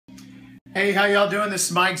Hey, how y'all doing? This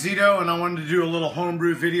is Mike Zito, and I wanted to do a little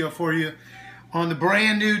homebrew video for you on the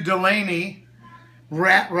brand new Delaney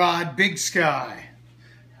Rat Rod Big Sky.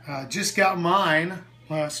 Just got mine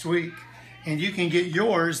last week, and you can get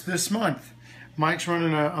yours this month. Mike's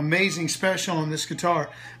running an amazing special on this guitar.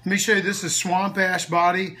 Let me show you. This is Swamp Ash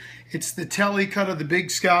body. It's the telly cut of the Big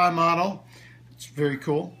Sky model. It's very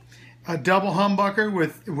cool. A double humbucker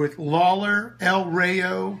with Lawler El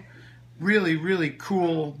Rayo. Really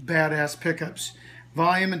cool, badass pickups.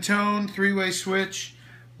 Volume and tone, three-way switch,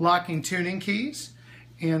 locking tuning keys,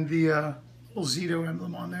 and the little Zito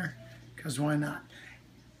emblem on there, because why not?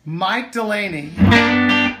 Mike Delaney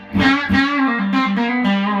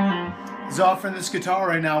is offering this guitar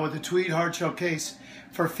right now with a tweed hardshell case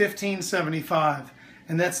for $15.75,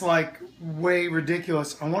 and that's like way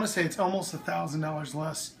ridiculous. I want to say it's almost $1,000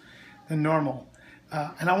 less than normal.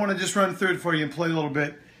 And I want to just run through it for you and play a little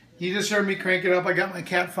bit. You just heard me crank it up. I got my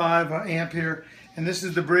Cat 5 amp here, and this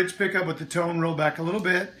is the bridge pickup with the tone rolled back a little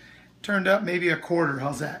bit, turned up maybe a quarter.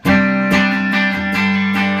 How's that?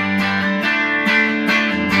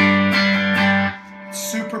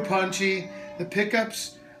 Super punchy. The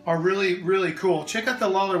pickups are really cool. Check out the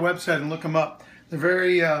Lawler website and look them up. They're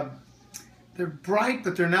very they're bright,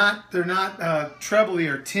 but they're not trebly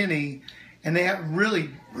or tinny, and they have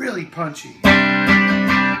really punchy.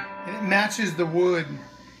 And it matches the wood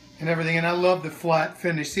and everything, and I love the flat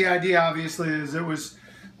finish. The idea obviously is it was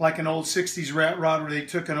like an old 60s rat rod where they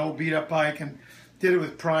took an old beat up bike and did it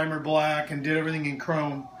with primer black and did everything in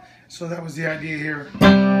chrome. So that was the idea here.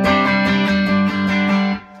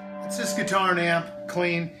 It's this guitar and amp,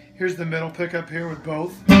 clean. Here's the middle pickup here with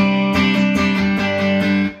both. And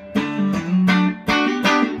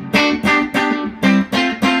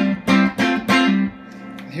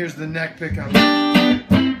here's the neck pickup.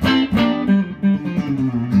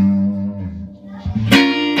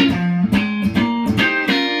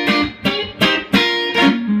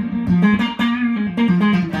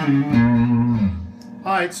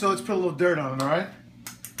 Alright, so let's put a little dirt on it, alright?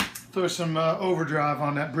 Throw some overdrive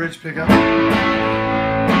on that bridge pickup.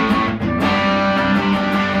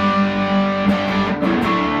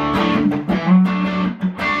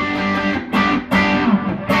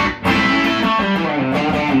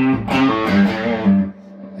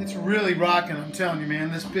 It's really rocking, I'm telling you,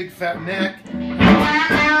 man. This big fat neck.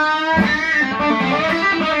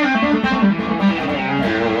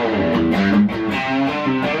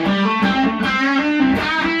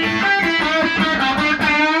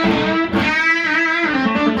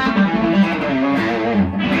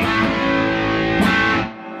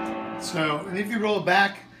 So, and if you roll it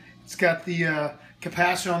back, it's got the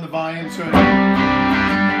capacitor on the volume, so it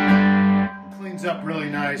cleans up really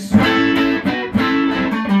nice. Yeah,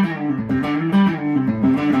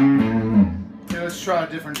 let's try a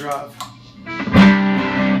different drive.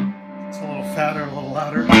 It's a little fatter, a little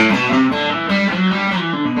louder.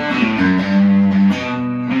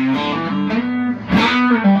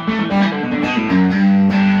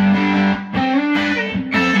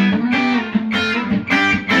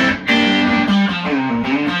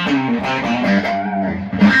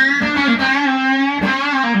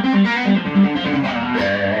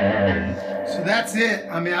 That's it.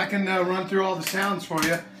 I mean, I can run through all the sounds for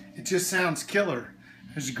you. It just sounds killer.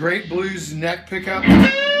 There's a great blues neck pickup.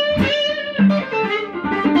 Let's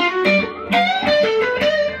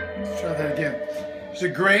try that again. There's a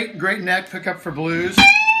great neck pickup for blues.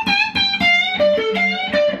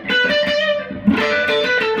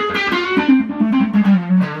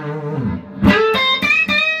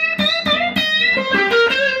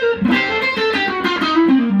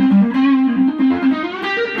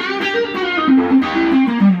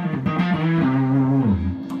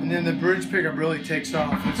 The bridge pickup really takes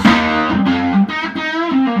off.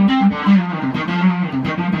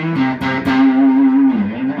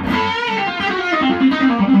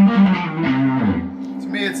 To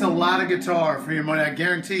me, it's a lot of guitar for your money. I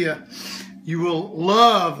guarantee you, you will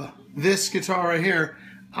love this guitar right here.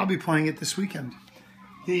 I'll be playing it this weekend.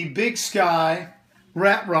 The Big Sky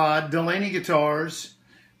Rat Rod Delaney guitars,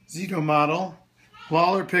 Zito model,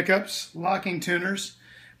 Lawler pickups, locking tuners.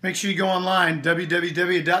 Make sure you go online,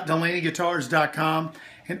 www.delaneyguitars.com,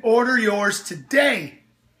 and order yours today.